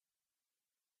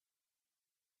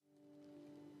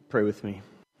Pray with me.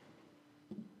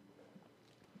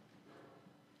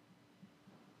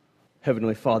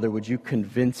 Heavenly Father, would you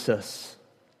convince us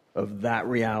of that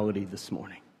reality this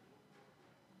morning?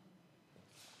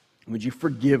 Would you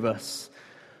forgive us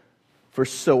for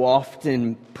so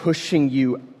often pushing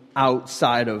you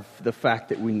outside of the fact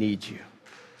that we need you?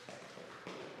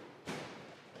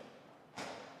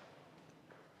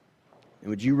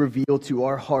 And would you reveal to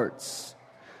our hearts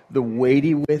the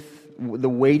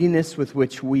weightiness with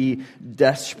which we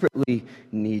desperately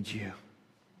need you?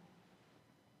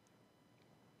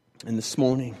 And this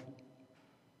morning,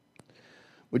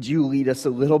 would you lead us a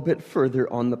little bit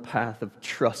further on the path of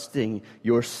trusting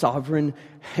your sovereign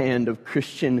hand of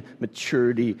Christian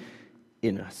maturity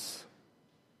in us?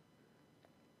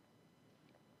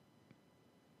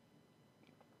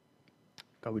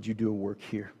 God, would you do a work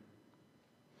here?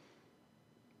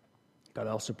 God,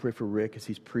 I also pray for Rick as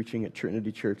he's preaching at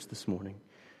Trinity Church this morning,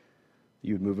 that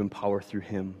you would move in power through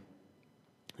him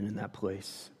and in that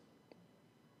place.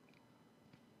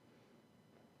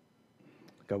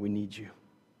 God, we need you.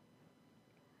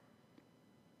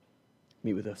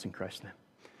 Meet with us in Christ's name.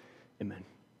 Amen.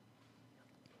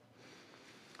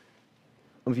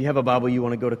 If you have a Bible, you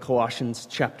want to go to Colossians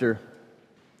chapter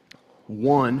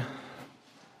 1.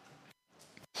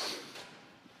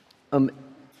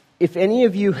 If any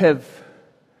of you have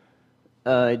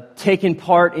taken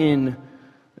part in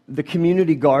the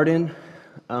community garden,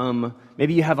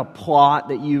 maybe you have a plot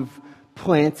that you've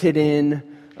planted in,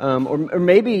 or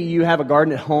maybe you have a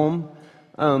garden at home,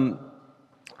 I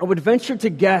would venture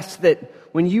to guess that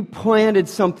when you planted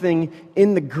something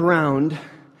in the ground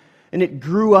and it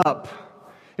grew up,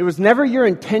 it was never your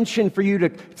intention for you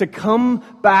to come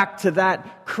back to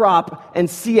that crop and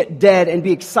see it dead and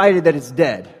be excited that it's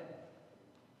dead.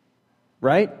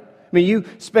 Right? I mean, you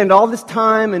spend all this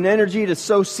time and energy to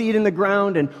sow seed in the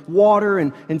ground and water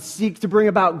and seek to bring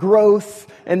about growth,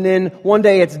 and then one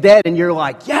day it's dead and you're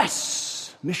like,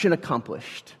 yes, mission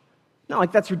accomplished. No,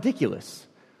 like that's ridiculous.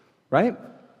 Right?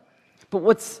 But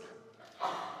what's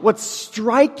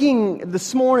striking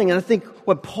this morning, and I think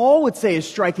what Paul would say is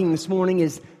striking this morning,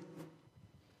 is,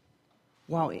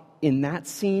 wow, in that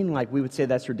scene, like we would say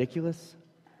that's ridiculous.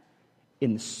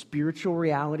 In the spiritual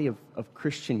reality of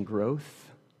Christian growth,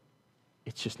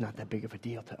 it's just not that big of a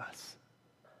deal to us.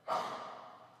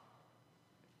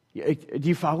 Do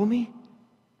you follow me?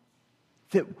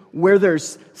 That where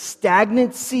there's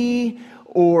stagnancy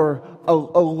or a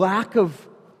lack of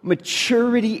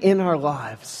maturity in our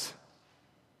lives,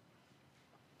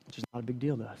 it's just not a big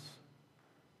deal to us.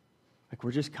 Like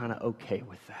we're just kind of okay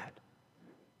with that.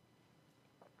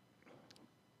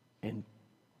 And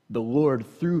the Lord,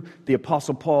 through the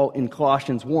Apostle Paul in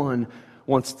Colossians 1,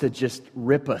 wants to just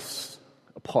rip us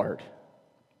apart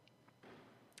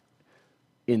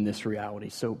in this reality.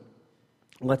 So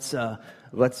let's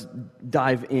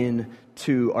dive in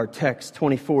to our text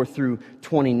 24 through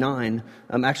 29.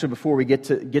 Actually, before we get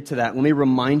to that, let me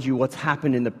remind you what's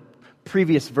happened in the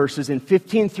previous verses. In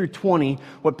 15 through 20,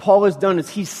 what Paul has done is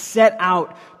he's set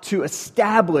out to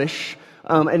establish,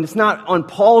 and it's not on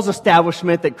Paul's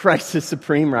establishment that Christ is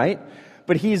supreme, right?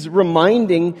 But he's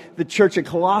reminding the church at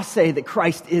Colossae that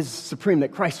Christ is supreme,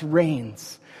 that Christ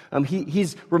reigns.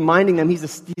 He's reminding them,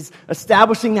 he's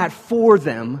establishing that for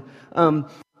them.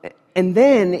 And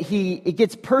then it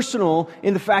gets personal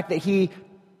in the fact that he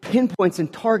pinpoints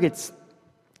and targets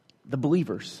the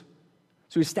believers.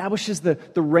 So he establishes the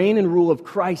reign and rule of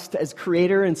Christ as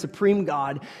creator and supreme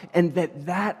God, and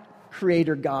that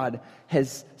creator God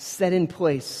has set in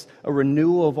place a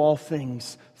renewal of all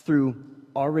things through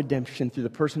our redemption, through the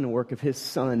person and work of his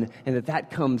Son, and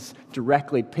that comes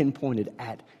directly pinpointed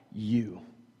at you.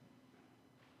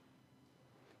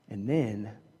 And then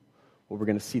what we're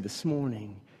going to see this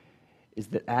morning is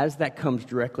that as that comes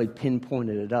directly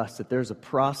pinpointed at us, that there's a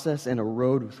process and a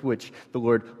road with which the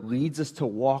Lord leads us to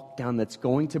walk down that's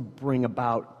going to bring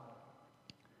about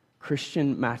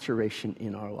Christian maturation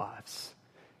in our lives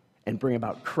and bring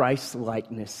about Christ's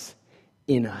likeness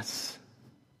in us.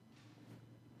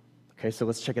 Okay, so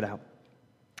let's check it out.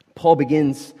 Paul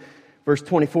begins verse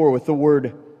 24 with the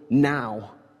word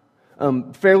now.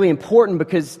 Fairly important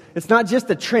because it's not just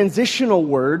a transitional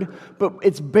word, but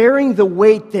it's bearing the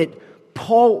weight that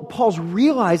Paul's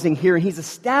realizing here, and he's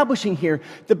establishing here,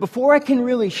 that before I can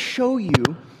really show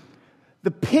you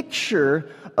the picture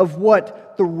of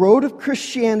what the road of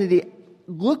Christianity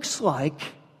looks like,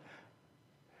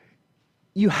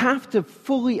 you have to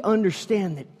fully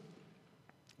understand that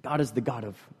God is the God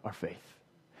of our faith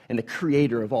and the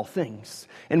creator of all things.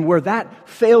 And where that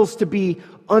fails to be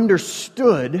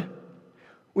understood,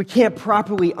 we can't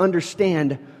properly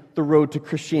understand the road to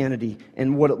Christianity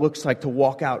and what it looks like to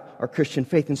walk out our Christian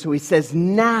faith. And so he says,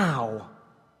 now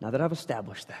that I've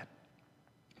established that,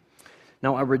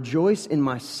 now I rejoice in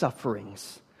my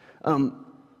sufferings.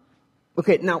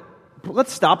 Okay, now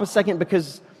let's stop a second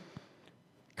because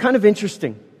kind of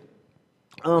interesting.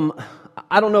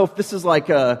 I don't know if this is like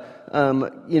a,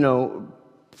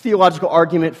 theological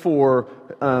argument for,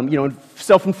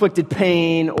 self-inflicted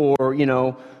pain or,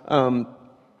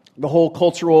 the whole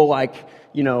cultural,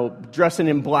 dressing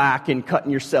in black and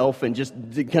cutting yourself and just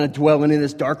kind of dwelling in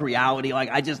this dark reality. Like,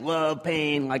 I just love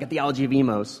pain, like a theology of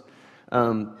emos,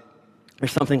 or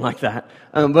something like that.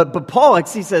 But Paul,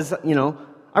 he says,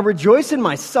 I rejoice in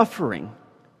my suffering.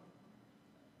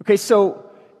 Okay, so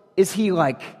is he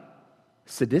like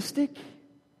sadistic?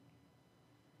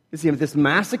 Is he this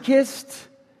masochist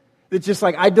that's just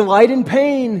like, I delight in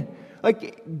pain?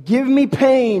 Like, give me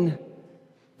pain.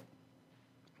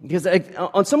 Because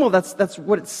on some level, that's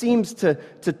what it seems to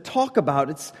talk about.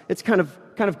 It's kind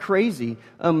of crazy.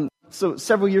 So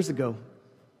several years ago,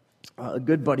 a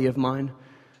good buddy of mine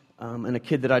and a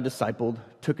kid that I discipled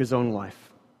took his own life.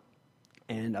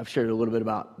 And I've shared a little bit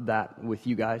about that with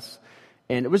you guys.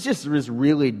 And it was just this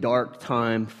really dark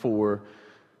time for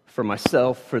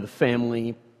myself, for the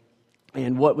family.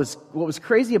 And what was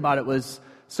crazy about it was,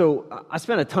 so I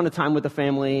spent a ton of time with the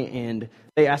family, and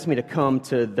they asked me to come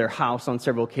to their house on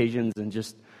several occasions and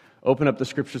just open up the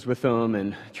scriptures with them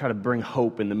and try to bring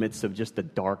hope in the midst of just the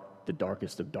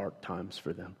darkest of dark times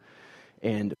for them.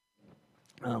 And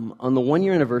on the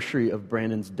 1-year anniversary of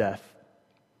Brandon's death,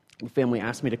 the family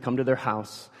asked me to come to their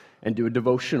house and do a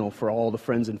devotional for all the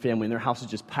friends and family, and their house is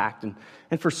just packed.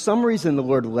 And for some reason, the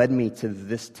Lord led me to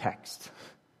this text.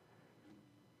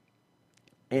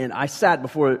 And I sat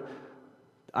before,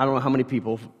 I don't know how many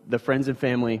people, the friends and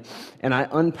family, and I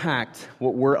unpacked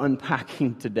what we're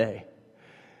unpacking today.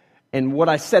 And what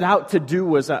I set out to do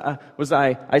was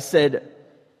I said,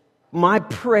 my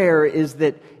prayer is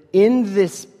that in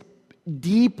this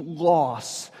deep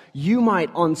loss, you might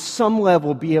on some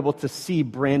level be able to see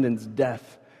Brandon's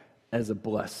death as a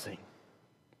blessing.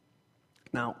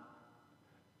 Now,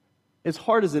 as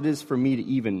hard as it is for me to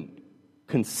even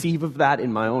conceive of that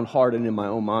in my own heart and in my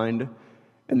own mind,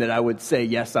 and that I would say,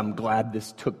 yes, I'm glad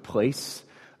this took place.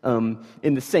 In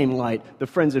the same light, the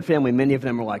friends and family, many of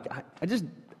them are like,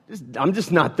 I'm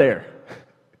just not there,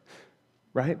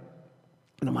 right?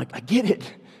 And I'm like, I get it.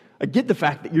 I get the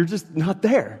fact that you're just not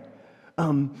there.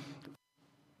 And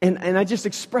I just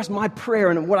expressed my prayer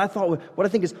and what I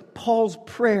think is Paul's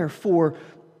prayer for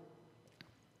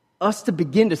us to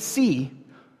begin to see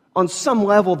on some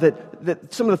level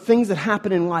that some of the things that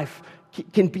happen in life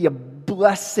can be a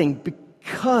blessing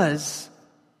because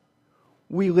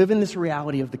we live in this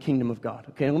reality of the kingdom of God.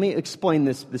 Okay, let me explain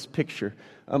this picture.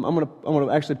 I'm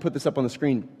gonna actually put this up on the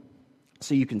screen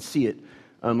so you can see it,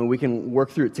 and we can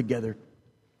work through it together.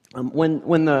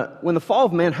 When the fall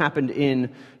of man happened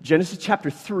in Genesis chapter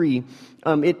 3,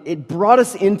 it brought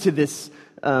us into this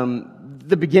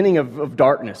the beginning of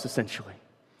darkness, essentially.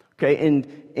 Okay,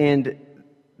 and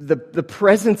the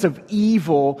presence of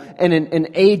evil and an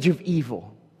age of evil.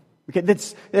 Okay,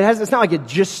 it's not like it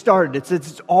just started.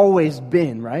 It's always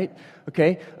been, right?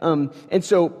 Okay, and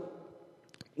so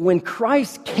when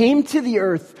Christ came to the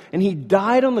earth and He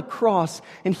died on the cross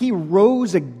and He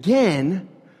rose again,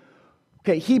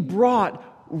 okay, He brought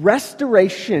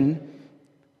restoration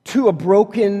to a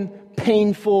broken,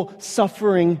 painful,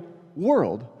 suffering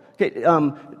world. Okay,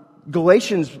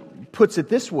 Galatians puts it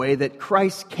this way, that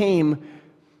Christ came,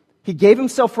 He gave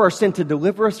Himself for our sin to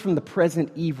deliver us from the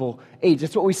present evil age.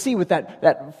 That's what we see with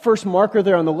that first marker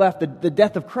there on the left, the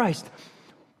death of Christ.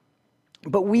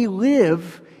 But we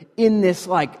live in this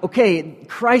okay,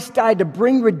 Christ died to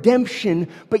bring redemption,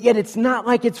 but yet it's not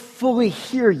like it's fully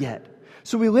here yet.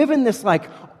 So we live in this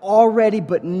already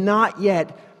but not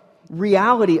yet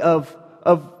reality of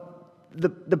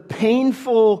the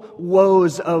painful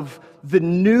woes of the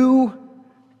new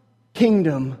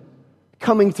kingdom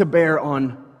coming to bear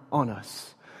on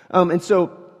us. And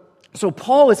so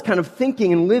Paul is kind of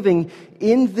thinking and living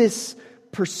in this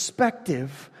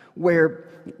perspective where,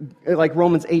 like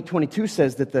Romans 8:22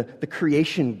 says, that the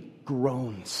creation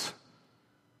groans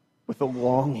with a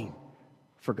longing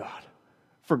for God,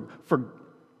 for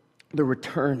the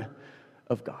return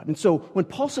of God. And so when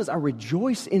Paul says, I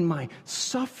rejoice in my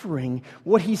suffering,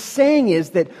 what he's saying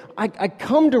is that I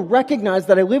come to recognize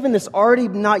that I live in this already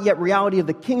not yet reality of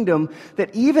the kingdom,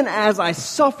 that even as I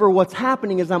suffer, what's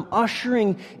happening is I'm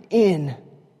ushering in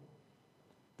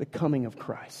the coming of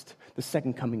Christ, the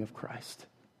second coming of Christ.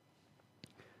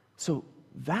 So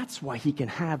that's why he can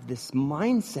have this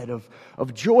mindset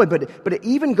of joy. But it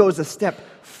even goes a step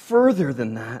further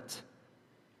than that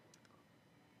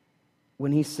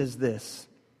when he says this,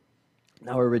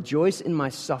 "Now I rejoice in my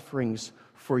sufferings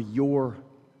for your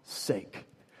sake."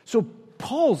 So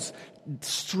Paul's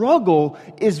struggle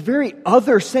is very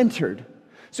other-centered.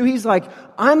 So he's like,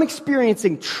 I'm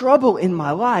experiencing trouble in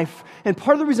my life, and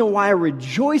part of the reason why I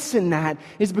rejoice in that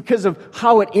is because of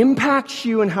how it impacts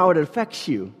you and how it affects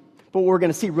you. But what we're going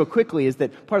to see real quickly is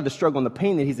that part of the struggle and the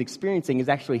pain that he's experiencing is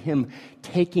actually him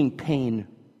taking pain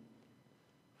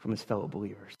from his fellow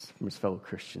believers, from his fellow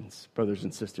Christians, brothers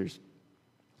and sisters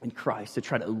in Christ, to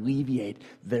try to alleviate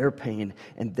their pain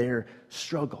and their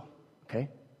struggle. Okay?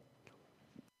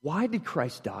 Why did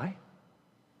Christ die?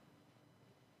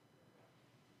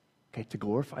 Okay, to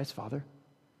glorify his Father,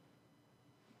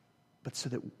 but so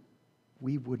that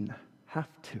we wouldn't have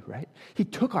to, right? He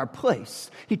took our place.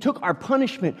 He took our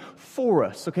punishment for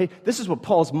us, okay? This is what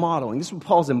Paul's modeling. This is what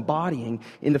Paul's embodying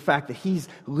in the fact that he's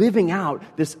living out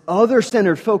this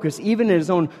other-centered focus, even in his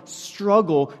own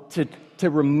struggle to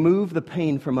remove the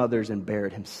pain from others and bear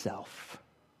it himself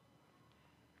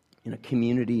in a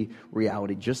community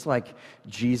reality, just like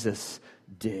Jesus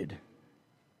did.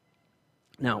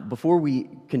 Now, before we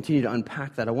continue to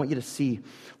unpack that, I want you to see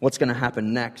what's going to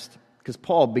happen next, because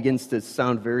Paul begins to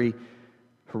sound very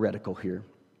heretical here.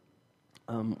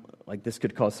 Like this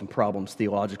could cause some problems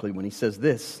theologically when he says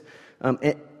this.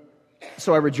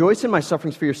 So I rejoice in my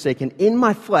sufferings for your sake, and in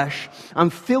my flesh I'm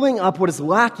filling up what is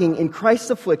lacking in Christ's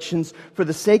afflictions for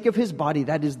the sake of his body,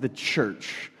 that is the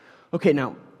church. Okay,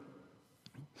 now,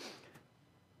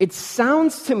 it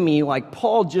sounds to me like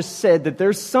Paul just said that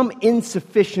there's some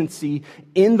insufficiency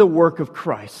in the work of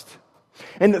Christ.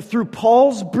 And that through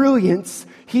Paul's brilliance,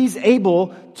 he's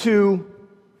able to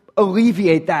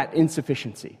alleviate that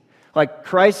insufficiency. Like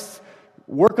Christ's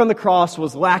work on the cross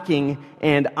was lacking,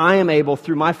 and I am able,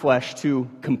 through my flesh, to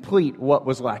complete what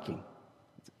was lacking.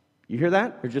 You hear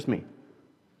that, or just me?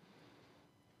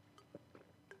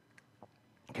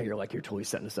 Okay, you're totally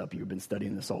setting this up. You've been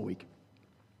studying this all week.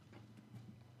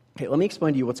 Okay, let me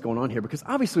explain to you what's going on here, because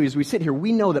obviously as we sit here,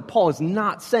 we know that Paul is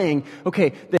not saying,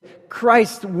 okay, that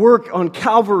Christ's work on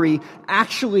Calvary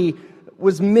actually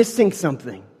was missing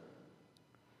something.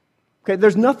 Okay,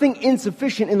 there's nothing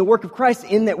insufficient in the work of Christ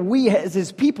in that we as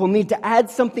his people need to add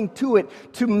something to it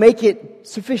to make it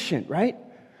sufficient, right?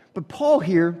 But Paul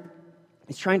here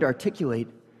is trying to articulate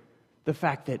the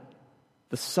fact that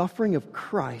the suffering of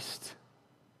Christ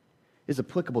is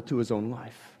applicable to his own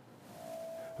life.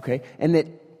 Okay, and that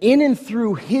in and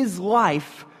through his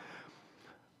life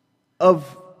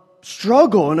of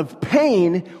struggle and of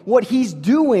pain, what he's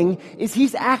doing is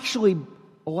he's actually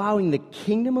allowing the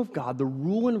kingdom of God, the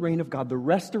rule and reign of God, the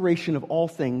restoration of all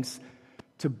things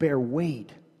to bear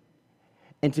weight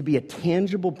and to be a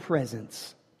tangible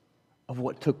presence of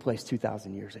what took place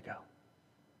 2,000 years ago.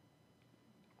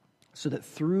 So that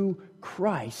through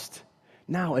Christ,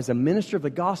 now as a minister of the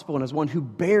gospel and as one who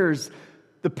bears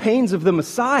the pains of the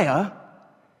Messiah,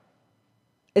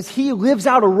 as he lives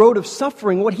out a road of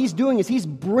suffering, what he's doing is he's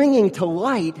bringing to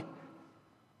light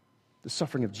the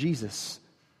suffering of Jesus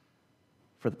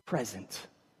for the present.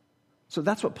 So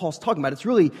that's what Paul's talking about. It's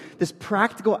really this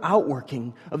practical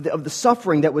outworking of the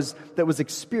suffering that was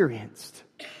experienced,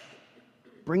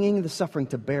 bringing the suffering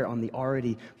to bear on the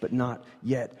already but not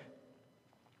yet.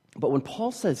 But when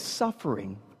Paul says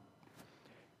suffering,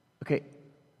 okay,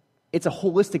 it's a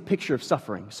holistic picture of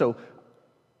suffering. So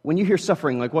when you hear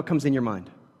suffering, like what comes in your mind?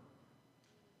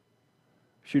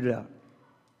 Shoot it out.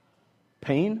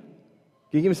 Pain? Can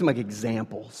you give me some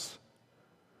examples?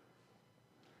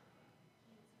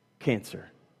 Cancer.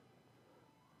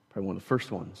 Probably one of the first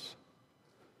ones.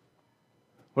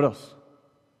 What else?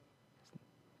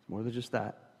 More than just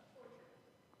that.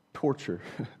 Torture.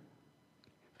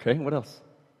 Okay, what else?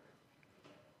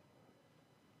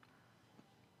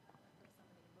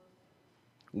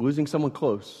 Losing someone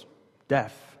close.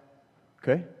 Death.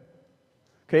 Okay?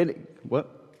 Okay,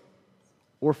 what?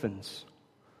 Orphans.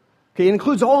 Okay, it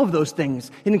includes all of those things.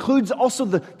 It includes also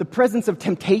the presence of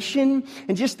temptation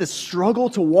and just the struggle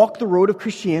to walk the road of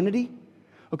Christianity.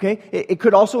 Okay, it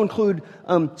could also include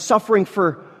suffering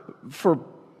for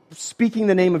speaking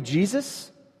the name of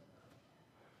Jesus.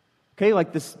 Okay,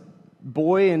 like this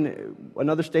boy in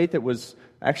another state that was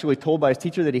actually told by his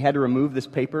teacher that he had to remove this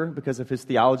paper because of his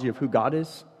theology of who God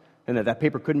is, and that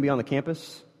paper couldn't be on the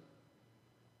campus.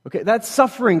 Okay, that's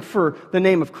suffering for the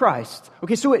name of Christ.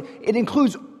 Okay, so it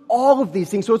includes all of these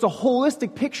things. So it's a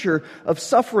holistic picture of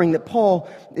suffering that Paul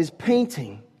is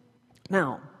painting.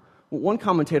 Now, one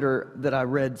commentator that I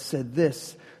read said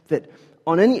this, that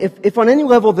if on any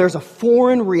level there's a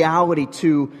foreign reality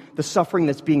to the suffering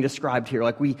that's being described here,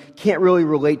 like we can't really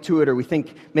relate to it, or we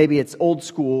think maybe it's old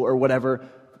school or whatever,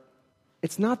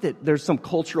 it's not that there's some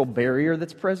cultural barrier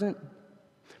that's present,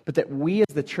 but that we as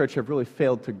the church have really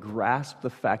failed to grasp the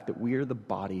fact that we are the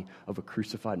body of a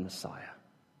crucified Messiah.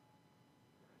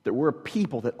 That we're a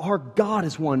people, that our God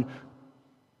is one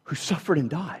who suffered and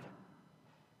died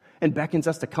and beckons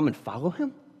us to come and follow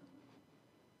him.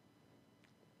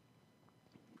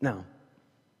 Now,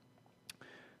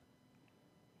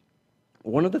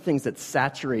 one of the things that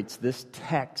saturates this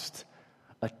text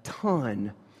a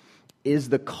ton is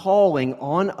the calling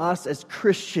on us as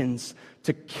Christians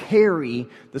to carry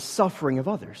the suffering of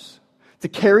others, to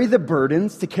carry the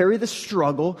burdens, to carry the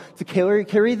struggle, to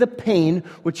carry the pain,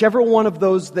 whichever one of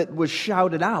those that was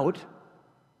shouted out.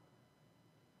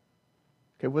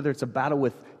 Okay, whether it's a battle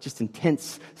with just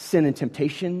intense sin and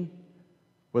temptation,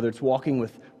 whether it's walking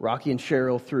with Rocky and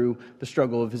Cheryl through the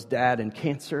struggle of his dad and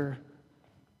cancer,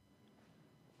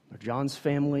 or John's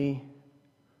family,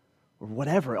 or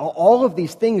whatever. All of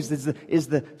these things is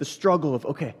the struggle of,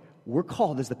 okay, we're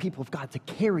called as the people of God to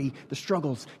carry the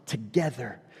struggles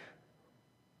together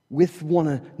with one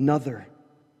another.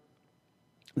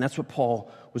 And that's what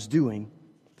Paul was doing.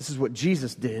 This is what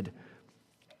Jesus did.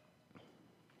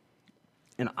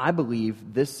 And I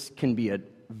believe this can be a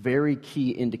very key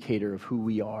indicator of who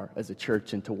we are as a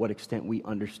church and to what extent we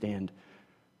understand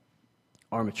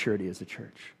our maturity as a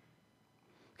church.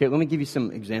 Okay, let me give you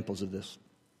some examples of this.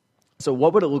 So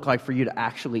what would it look like for you to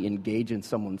actually engage in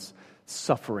someone's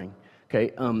suffering?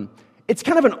 Okay, it's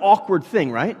kind of an awkward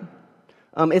thing, right?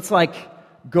 It's like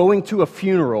going to a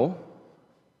funeral,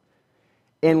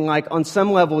 and like on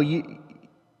some level,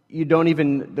 you don't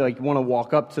even like want to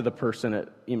walk up to the person,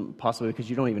 possibly because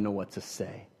you don't even know what to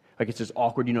say. Like it's just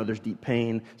awkward. You know, there's deep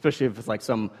pain, especially if it's like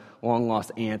some long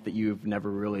lost aunt that you've never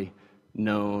really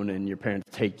known, and your parents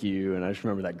take you. And I just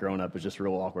remember that growing up was just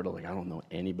real awkward. Like I don't know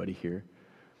anybody here.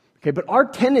 Okay, but our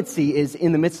tendency is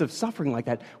in the midst of suffering like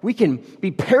that, we can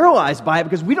be paralyzed by it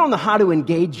because we don't know how to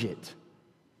engage it.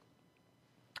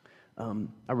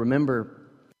 I remember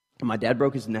when my dad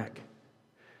broke his neck,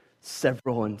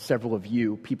 several of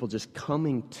you, people just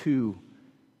coming to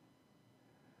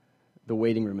the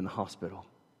waiting room in the hospital.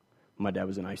 My dad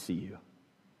was in ICU.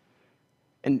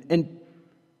 And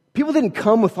people didn't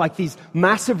come with like these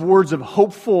massive words of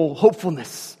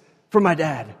hopefulness for my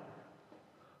dad.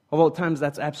 Although at times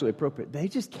that's absolutely appropriate. They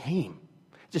just came,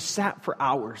 just sat for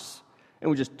hours, and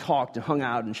we just talked and hung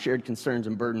out and shared concerns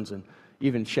and burdens and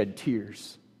even shed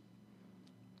tears.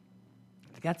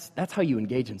 That's how you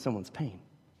engage in someone's pain,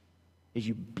 is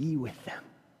you be with them.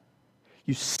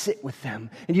 You sit with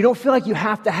them. And you don't feel like you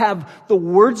have to have the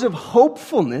words of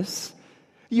hopefulness.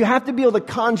 You have to be able to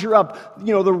conjure up,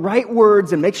 the right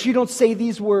words and make sure you don't say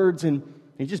these words, and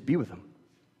you just be with them.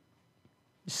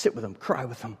 You sit with them, cry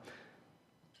with them.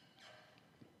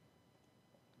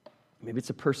 Maybe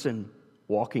it's a person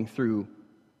walking through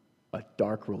a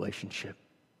dark relationship,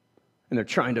 and they're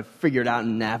trying to figure it out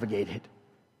and navigate it.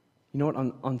 You know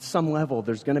what? On some level,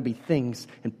 there's going to be things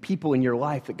and people in your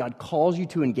life that God calls you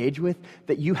to engage with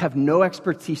that you have no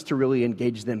expertise to really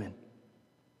engage them in.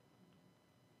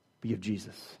 But you have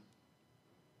Jesus.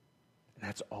 And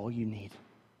that's all you need.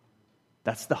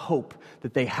 That's the hope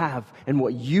that they have. And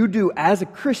what you do as a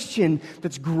Christian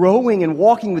that's growing and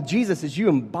walking with Jesus is you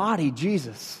embody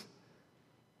Jesus.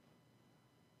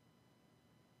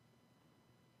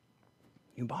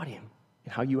 You embody him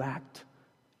in how you act,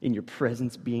 in your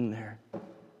presence being there, and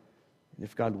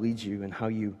if God leads you in how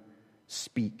you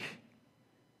speak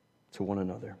to one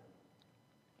another.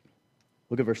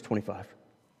 Look at verse 25.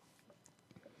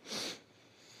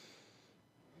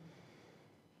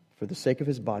 For the sake of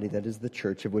his body, that is the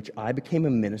church, of which I became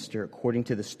a minister according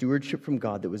to the stewardship from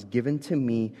God that was given to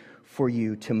me for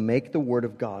you, to make the word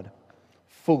of God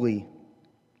fully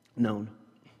known.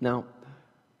 Now,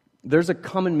 there's a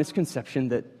common misconception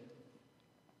that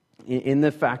in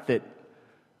the fact that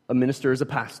a minister is a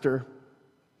pastor,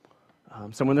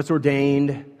 someone that's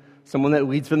ordained, someone that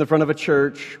leads from the front of a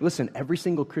church. Listen, every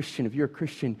single Christian, if you're a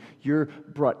Christian, you're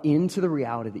brought into the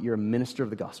reality that you're a minister of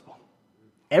the gospel.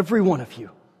 Every one of you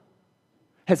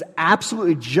has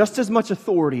absolutely just as much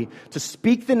authority to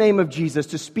speak the name of Jesus,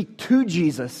 to speak to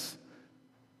Jesus,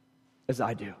 as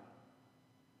I do.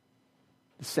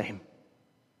 The same.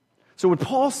 So when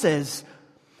Paul says,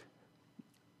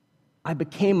 I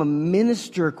became a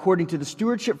minister according to the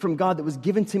stewardship from God that was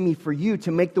given to me for you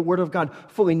to make the word of God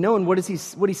fully known, what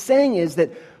he's saying is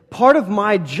that part of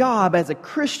my job as a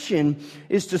Christian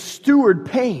is to steward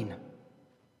pain.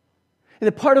 And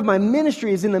the part of my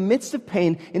ministry is in the midst of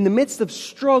pain, in the midst of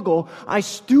struggle, I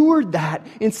steward that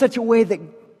in such a way that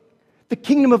the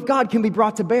kingdom of God can be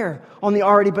brought to bear on the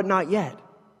already but not yet.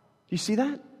 Do you see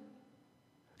that?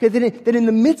 Okay, that in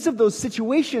the midst of those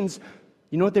situations,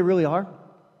 you know what they really are?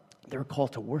 They're a call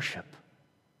to worship.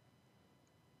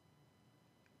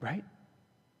 Right?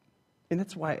 And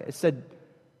that's why I said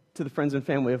to the friends and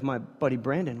family of my buddy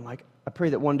Brandon, like, I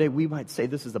pray that one day we might say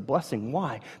this is a blessing.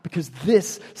 Why? Because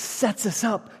this sets us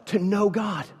up to know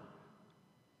God.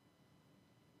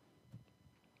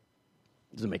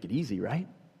 Doesn't make it easy, right?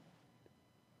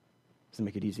 Doesn't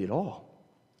make it easy at all.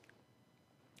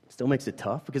 Still makes it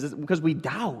tough because we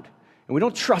doubt and we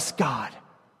don't trust God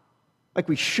like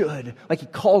we should, like He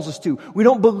calls us to. We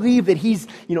don't believe that He's,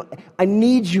 I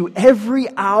need you every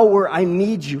hour. I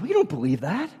need you. We don't believe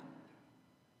that.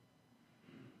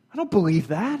 I don't believe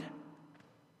that.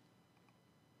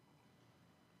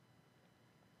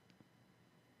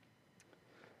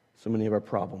 So many of our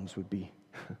problems would be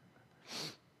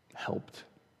helped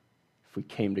if we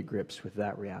came to grips with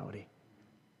that reality.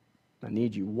 I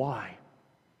need you. Why?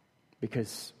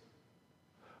 Because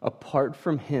apart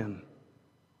from Him,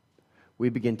 we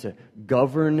begin to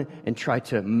govern and try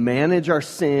to manage our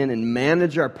sin and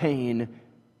manage our pain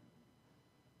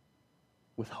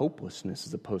with hopelessness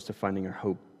as opposed to finding our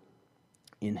hope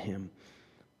in Him.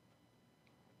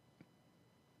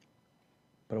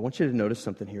 But I want you to notice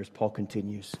something here as Paul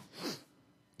continues.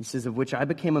 He says, of which I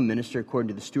became a minister according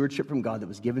to the stewardship from God that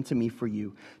was given to me for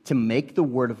you, to make the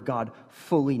word of God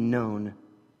fully known,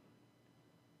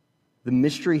 the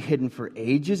mystery hidden for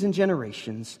ages and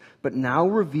generations, but now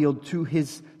revealed to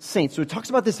His saints. So it talks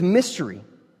about this mystery.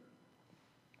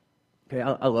 Okay,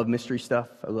 I love mystery stuff.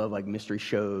 I love like mystery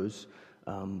shows,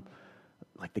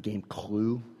 like the game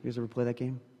Clue. You guys ever play that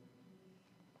game?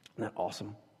 Isn't that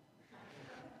awesome?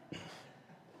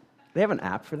 They have an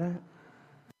app for that. I'll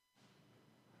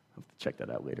have to check that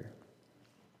out later.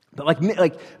 But like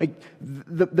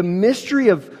the mystery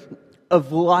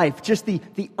of life, just the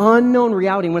unknown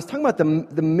reality. And when it's talking about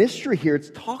the mystery here,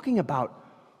 it's talking about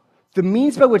the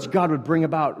means by which God would bring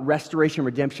about restoration and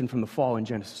redemption from the fall in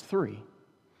Genesis 3.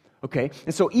 Okay?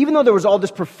 And so even though there was all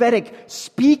this prophetic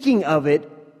speaking of it,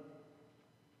 it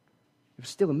was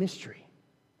still a mystery.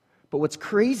 But what's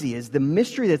crazy is the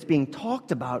mystery that's being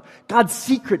talked about, God's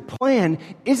secret plan,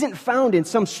 isn't found in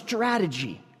some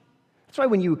strategy. That's why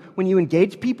when you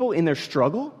engage people in their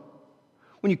struggle,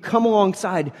 when you come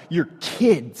alongside your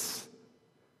kids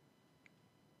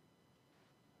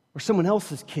or someone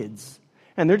else's kids,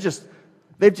 and they've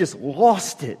just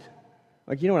lost it.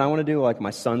 Like, you know what I want to do? Like,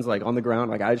 my son's like on the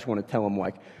ground. Like, I just want to tell him,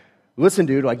 like, listen,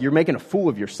 dude, like, you're making a fool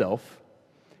of yourself.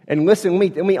 And listen,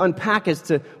 let me unpack as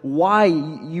to why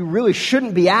you really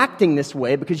shouldn't be acting this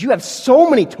way, because you have so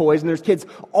many toys and there's kids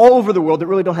all over the world that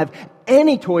really don't have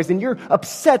any toys, and you're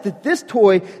upset that this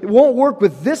toy won't work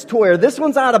with this toy, or this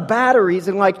one's out of batteries,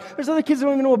 and like there's other kids that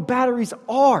don't even know what batteries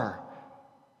are.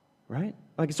 Right?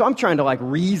 Like, so I'm trying to like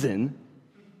reason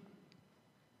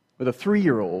with a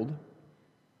 3-year-old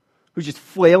who's just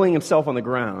flailing himself on the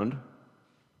ground,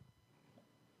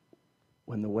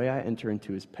 when the way I enter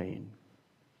into his pain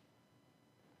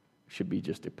should be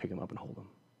just to pick him up and hold him.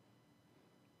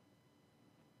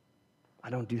 I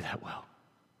don't do that well.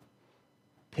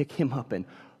 Pick him up and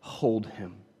hold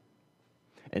him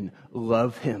and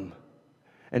love him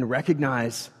and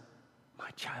recognize my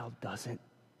child doesn't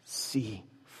see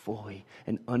fully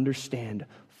and understand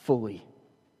fully.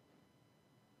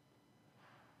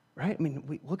 Right? I mean,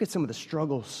 we look at some of the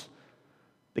struggles,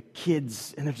 the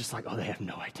kids, and they're just like, oh, they have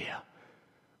no idea.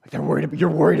 Like, they're worried. You're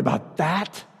worried about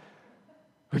that?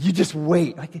 Or you just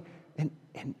wait. Like,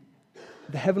 and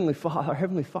the Heavenly Father, our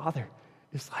Heavenly Father,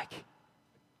 is like,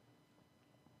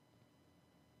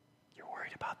 you're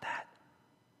worried about that?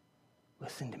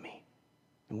 Listen to me.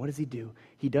 And what does He do?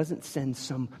 He doesn't send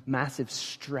some massive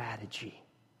strategy.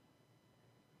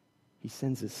 He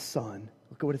sends His Son.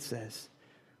 Look at what it says.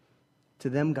 To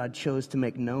them God chose to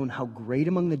make known how great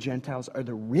among the Gentiles are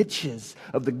the riches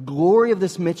of the glory of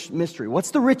this mystery.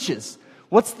 What's the riches?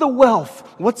 What's the wealth?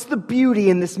 What's the beauty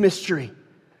in this mystery?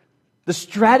 The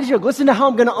strategy. Listen to how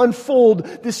I'm going to unfold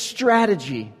this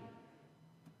strategy.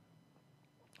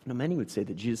 Now, many would say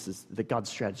that God's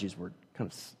strategies were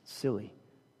kind of silly.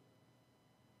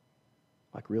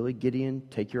 Like, really, Gideon,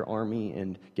 take your army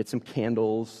and get some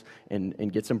candles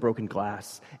and get some broken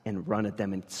glass and run at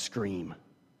them and scream.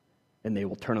 And they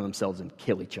will turn on themselves and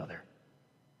kill each other.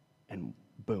 And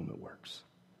boom, it works.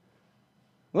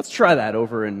 Let's try that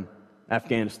over in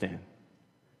Afghanistan.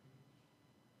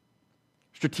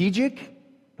 Strategic?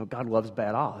 No, God loves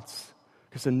bad odds.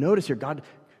 Because so notice here, God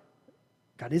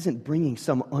God isn't bringing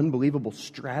some unbelievable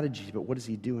strategy, but what is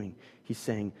he doing? He's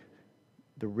saying,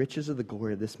 the riches of the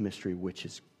glory of this mystery, which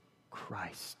is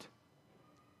Christ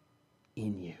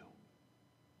in you.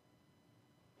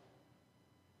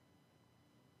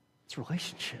 It's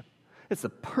relationship. It's the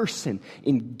person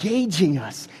engaging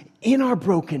us in our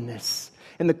brokenness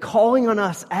and the calling on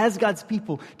us as God's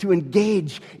people to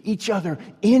engage each other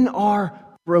in our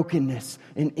brokenness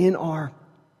and in our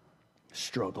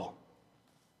struggle.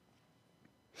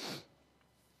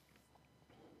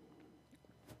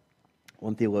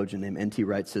 One theologian named N.T.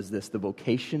 Wright says this: the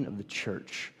vocation of the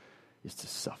church is to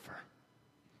suffer.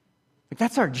 Like,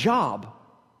 that's our job.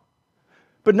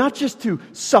 But not just to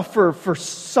suffer for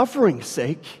suffering's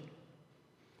sake,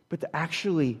 but to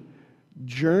actually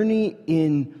journey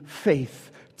in faith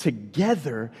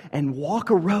together and walk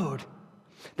a road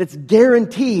that's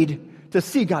guaranteed to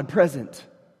see God present.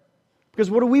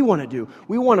 Because what do we want to do?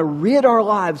 We want to rid our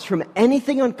lives from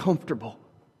anything uncomfortable.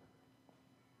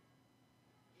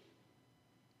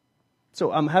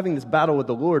 So I'm having this battle with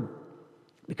the Lord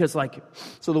because,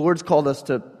 so the Lord's called us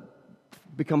to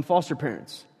become foster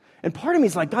parents. And part of me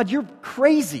is like, God, you're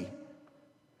crazy.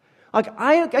 Like,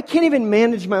 I can't even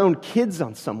manage my own kids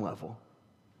on some level.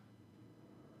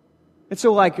 And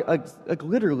so,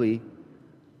 literally,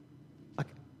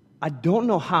 I don't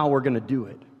know how we're going to do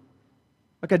it.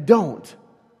 I don't.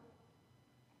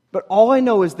 But all I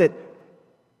know is that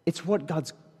it's what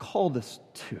God's called us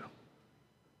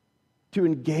to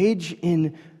engage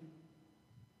in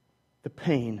the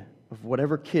pain of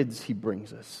whatever kids he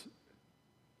brings us.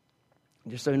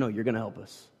 Just so you know, you're going to help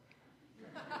us.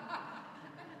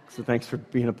 So thanks for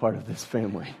being a part of this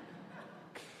family.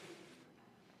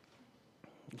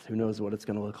 Who knows what it's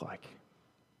going to look like.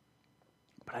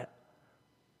 But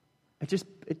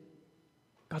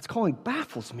God's calling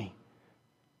baffles me.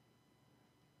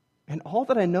 And all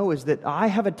that I know is that I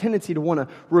have a tendency to want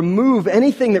to remove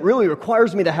anything that really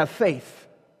requires me to have faith.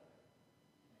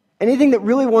 Anything that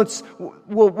really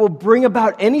will bring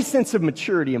about any sense of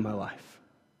maturity in my life.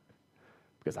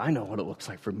 Because I know what it looks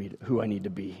like for me, who I need to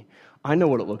be. I know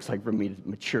what it looks like for me to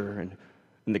mature and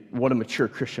what a mature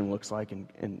Christian looks like.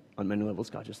 And on many levels,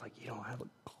 God's just like, you don't have a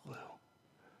clue.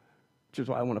 Which is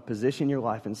why I want to position your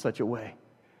life in such a way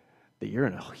that you're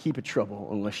in a heap of trouble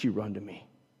unless you run to me.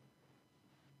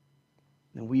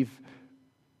 And we've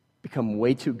become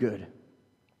way too good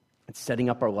at setting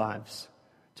up our lives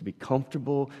to be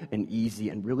comfortable and easy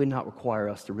and really not require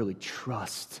us to really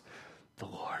trust the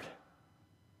Lord.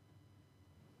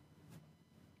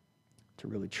 To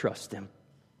really trust him.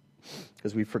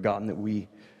 Because we've forgotten that we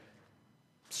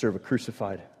serve a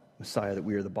crucified Messiah, that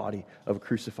we are the body of a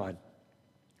crucified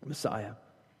Messiah.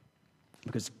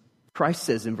 Because Christ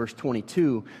says in verse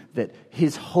 22 that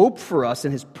his hope for us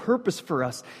and his purpose for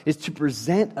us is to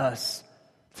present us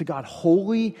to God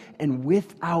holy and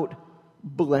without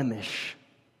blemish.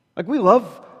 We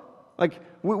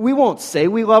won't say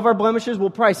we love our blemishes. We'll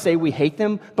probably say we hate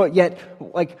them, but yet,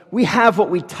 we have what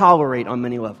we tolerate on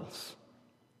many levels.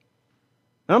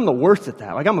 And I'm the worst at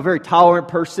that. I'm a very tolerant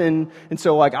person, and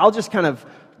so, I'll just kind of,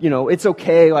 it's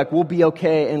okay, we'll be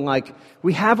okay, and,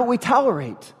 we have what we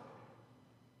tolerate.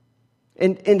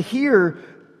 And here,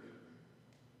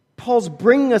 Paul's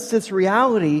bringing us this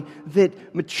reality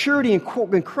that maturity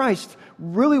in Christ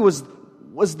really was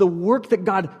the work that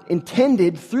God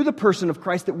intended through the person of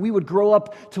Christ, that we would grow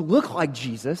up to look like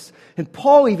Jesus. And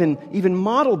Paul even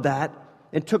modeled that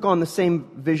and took on the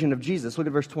same vision of Jesus. Look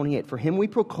at verse 28. For him we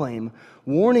proclaim,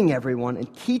 warning everyone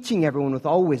and teaching everyone with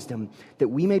all wisdom, that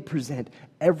we may present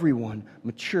everyone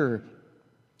mature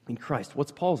in Christ.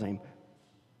 What's Paul's aim?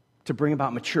 To bring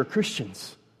about mature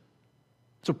Christians.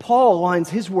 So Paul aligns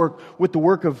his work with the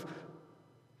work of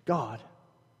God.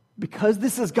 Because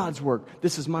this is God's work,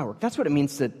 this is my work. That's what it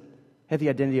means to have the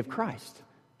identity of Christ.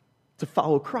 To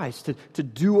follow Christ, to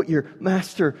do what your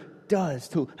master does,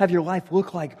 to have your life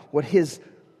look like what his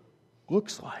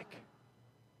looks like.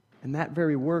 And that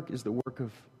very work is the work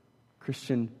of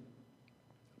Christian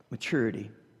maturity.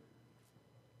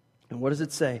 And what does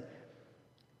it say?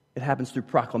 It happens through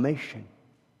proclamation.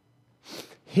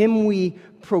 Him we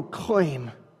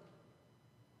proclaim.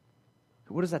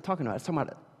 What is that talking about? It's talking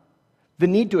about the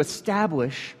need to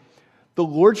establish the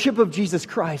lordship of Jesus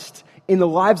Christ in the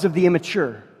lives of the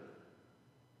immature.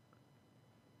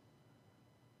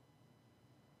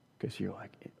 Okay, so you're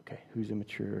like, okay, who's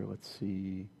immature? Let's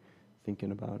see.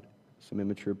 Thinking about some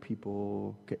immature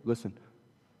people. Okay, listen.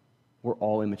 We're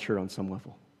all immature on some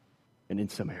level and in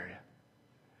some area.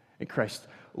 And Christ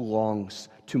longs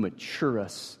to mature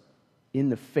us in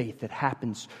the faith that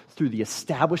happens through the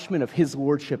establishment of his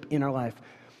lordship in our life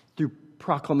through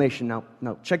proclamation.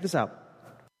 Now check this out.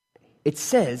 It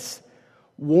says,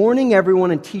 warning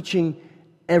everyone and teaching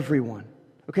everyone.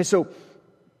 Okay, so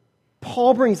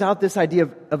Paul brings out this idea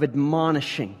of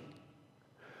admonishing,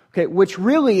 okay, which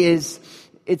really is,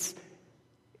 it's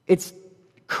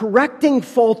correcting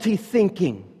faulty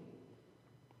thinking.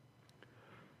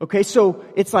 Okay, so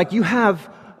it's like you have,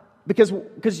 because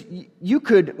you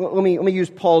could, let me use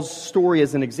Paul's story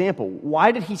as an example.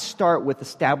 Why did he start with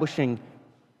establishing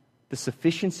the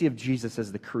sufficiency of Jesus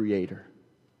as the creator?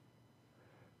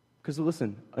 Because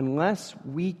listen, unless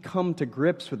we come to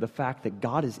grips with the fact that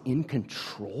God is in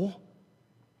control,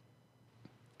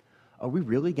 are we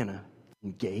really going to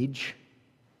engage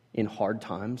in hard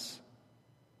times?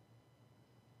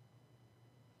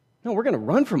 No, we're going to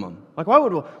run from Him. Like, why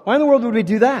in the world would we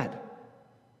do that?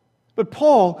 But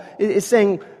Paul is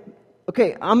saying,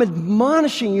 okay, I'm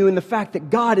admonishing you in the fact that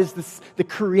God is the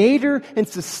creator and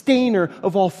sustainer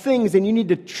of all things, and you need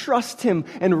to trust Him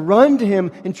and run to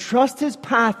Him and trust His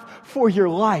path for your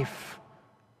life.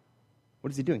 What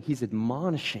is He doing? He's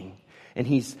admonishing, and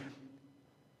He's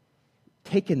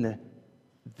taken the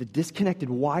disconnected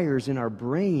wires in our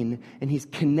brain, and He's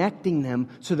connecting them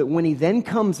so that when He then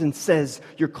comes and says,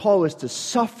 your call is to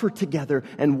suffer together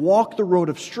and walk the road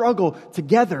of struggle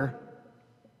together,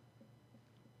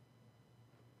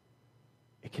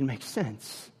 it can make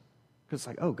sense. Because it's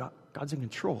like, oh, God's in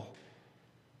control.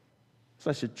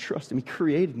 So I should trust Him. He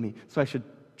created me, so I should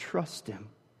trust Him.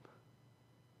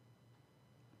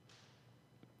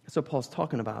 That's what Paul's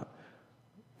talking about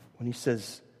when he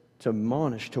says to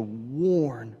admonish, to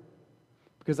warn.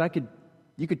 Because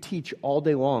you could teach all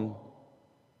day long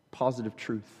positive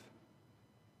truth.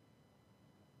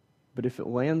 But if it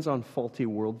lands on faulty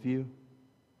worldview,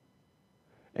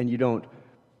 and you don't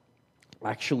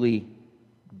actually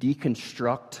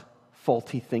deconstruct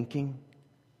faulty thinking,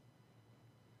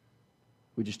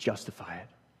 we just justify it,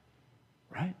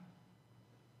 right?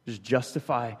 Just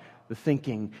justify the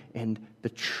thinking and the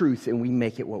truth, and we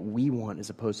make it what we want as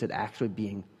opposed to it actually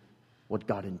being what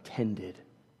God intended.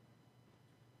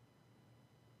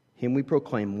 Him we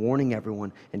proclaim, warning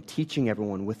everyone and teaching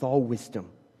everyone with all wisdom,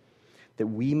 that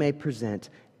we may present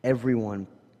everyone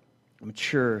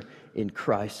mature in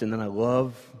Christ. And then I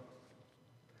love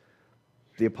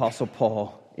the Apostle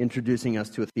Paul introducing us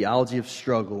to a theology of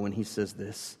struggle when he says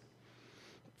this: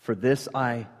 for this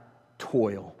I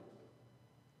toil.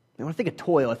 And when I think of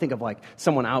toil, I think of like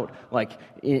someone out like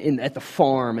at the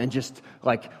farm and just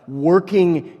like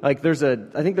working. Like I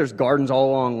think there's gardens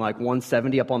all along like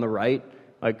 170 up on the right,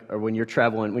 like, or when you're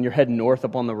traveling, when you're heading north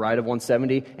up on the right of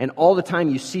 170, and all the time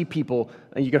you see people,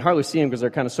 and you can hardly see them because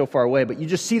they're kind of so far away, but you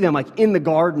just see them like in the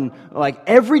garden. Like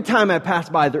every time I pass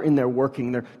by, they're in there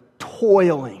working, they're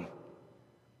toiling.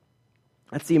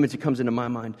 That's the image that comes into my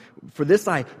mind. For this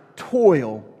I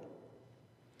toil,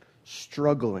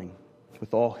 struggling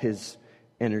with all His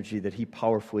energy that He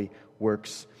powerfully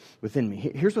works within me.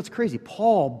 Here's what's crazy.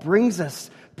 Paul brings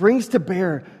to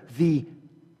bear the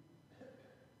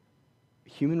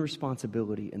human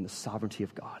responsibility and the sovereignty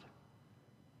of God.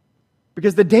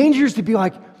 Because the danger is to be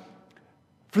like,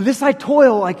 for this I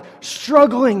toil, like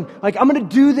struggling, like I'm going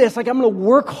to do this, like I'm going to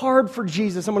work hard for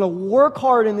Jesus, I'm going to work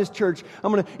hard in this church,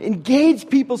 I'm going to engage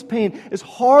people's pain as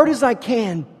hard as I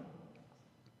can.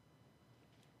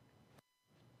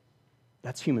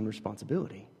 That's human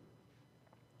responsibility.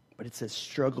 But it says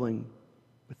struggling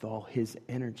with all His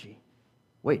energy.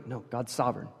 Wait, no, God's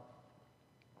sovereign.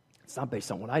 It's not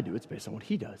based on what I do, it's based on what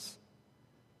He does.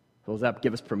 So does that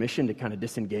give us permission to kind of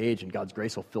disengage and God's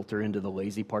grace will filter into the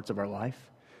lazy parts of our life?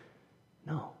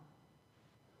 No.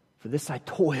 For this I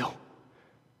toil.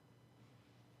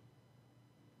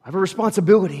 I have a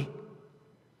responsibility.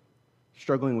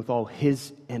 Struggling with all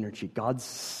His energy, God's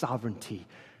sovereignty.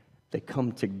 They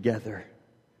come together.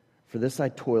 For this I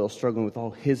toil, struggling with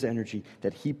all His energy,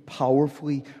 that He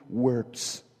powerfully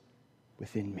works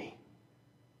within me.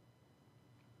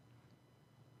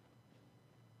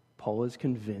 Paul is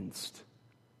convinced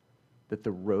that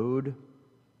the road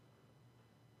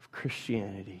of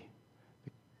Christianity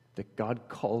that God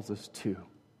calls us to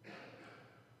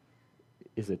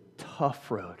is a tough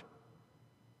road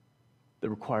that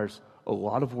requires a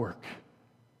lot of work.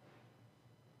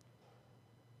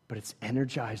 But it's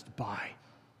energized by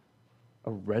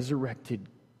a resurrected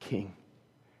King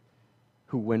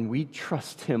who, when we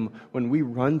trust Him, when we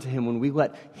run to Him, when we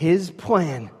let His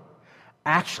plan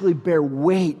actually bear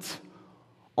weight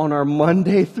on our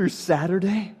Monday through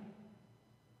Saturday,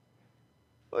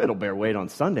 well, it'll bear weight on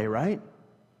Sunday, right?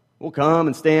 We'll come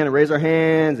and stand and raise our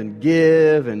hands and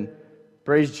give and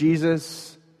praise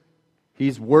Jesus.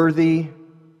 He's worthy.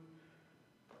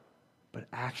 But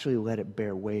actually let it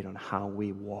bear weight on how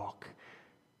we walk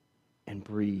and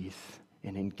breathe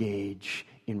and engage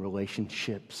in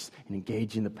relationships and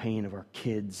engage in the pain of our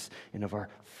kids and of our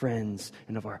friends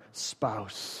and of our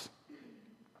spouse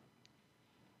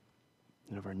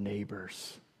and of our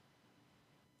neighbors.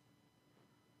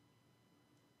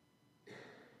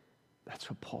 That's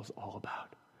what Paul's all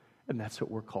about. And that's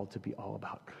what we're called to be all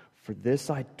about. For this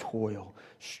I toil,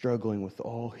 struggling with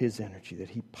all his energy that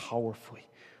he powerfully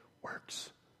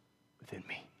works within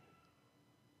me.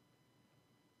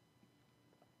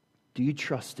 Do you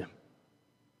trust him?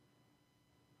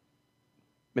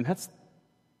 I mean,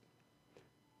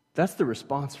 that's the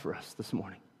response for us this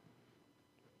morning.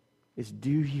 Is do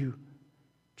you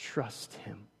trust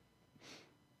him?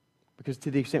 Because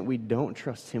to the extent we don't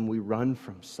trust him, we run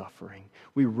from suffering.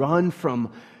 We run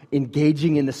from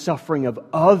engaging in the suffering of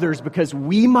others because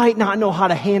we might not know how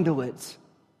to handle it.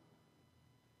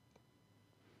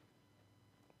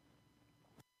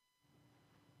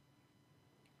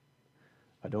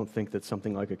 I don't think that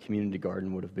something like a community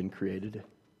garden would have been created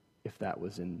if that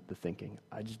was in the thinking.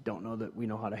 I just don't know that we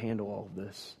know how to handle all of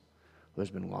this.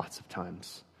 There's been lots of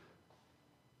times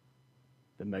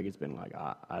that Megan's been like,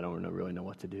 I don't really know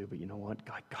what to do, but you know what?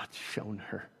 God's shown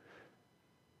her.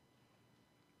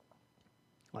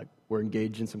 Like, we're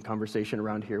engaged in some conversation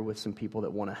around here with some people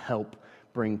that want to help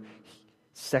bring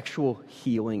sexual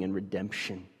healing and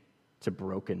redemption to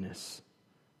brokenness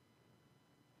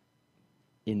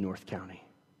in North County.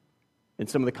 And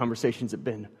some of the conversations have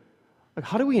been, like,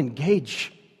 how do we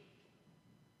engage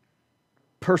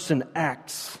person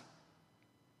X?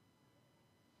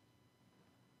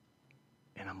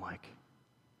 And I'm like,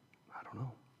 I don't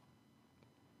know.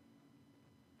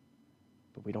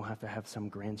 But we don't have to have some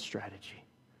grand strategy.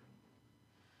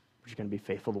 We're just going to be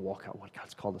faithful to walk out what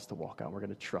God's called us to walk out. We're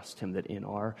going to trust him that in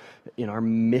our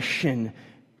mission,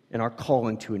 in our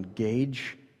calling to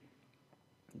engage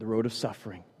the road of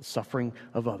suffering, the suffering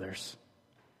of others,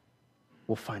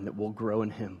 we'll find that we'll grow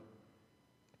in him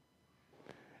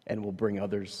and we'll bring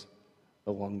others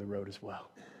along the road as well.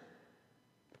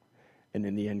 And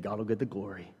in the end, God will get the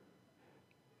glory.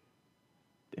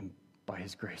 And by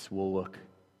his grace, we'll look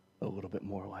a little bit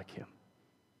more like him.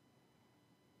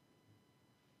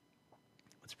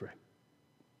 Let's pray.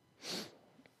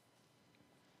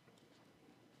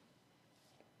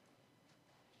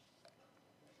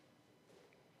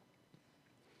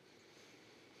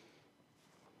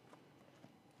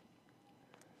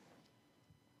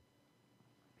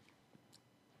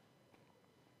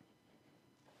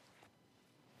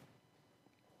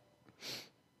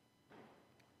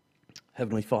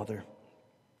 Heavenly Father,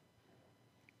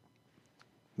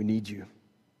 we need you.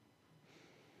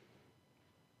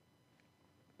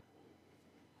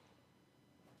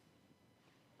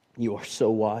 You are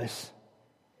so wise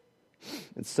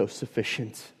and so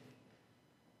sufficient.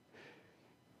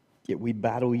 Yet we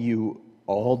battle you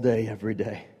all day, every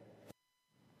day.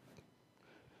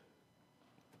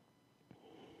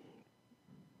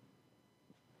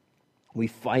 We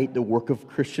fight the work of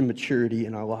Christian maturity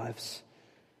in our lives.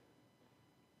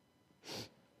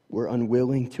 We're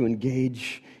unwilling to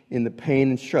engage in the pain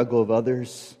and struggle of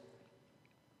others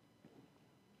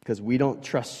because we don't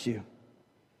trust you.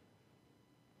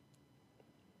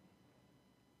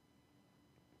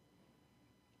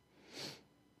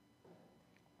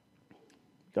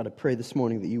 God, I pray this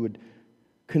morning that you would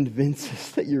convince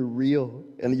us that you're real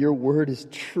and that your word is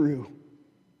true.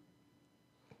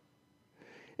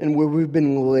 And where we've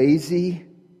been lazy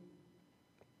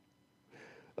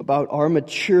about our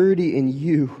maturity in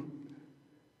you,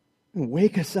 and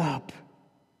wake us up.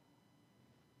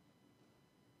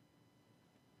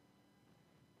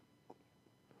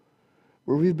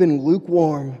 Where we've been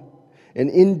lukewarm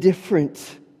and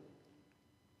indifferent,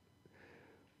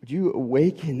 would you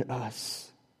awaken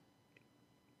us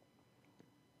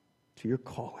to your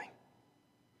calling,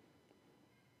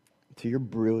 to your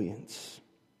brilliance,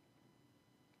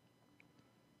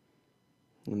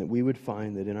 and that we would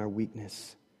find that in our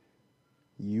weakness,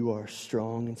 you are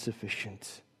strong and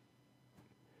sufficient.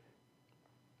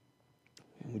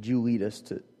 And would you lead us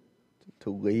to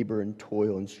labor and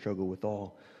toil and struggle with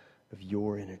all of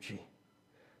your energy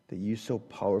that you so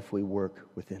powerfully work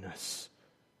within us.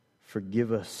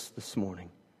 Forgive us this morning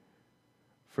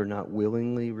for not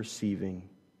willingly receiving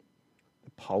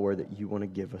the power that you want to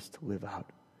give us to live out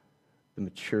the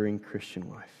maturing Christian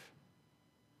life.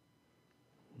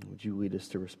 Would you lead us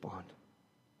to respond?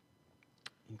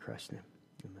 In Christ's name,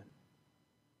 amen.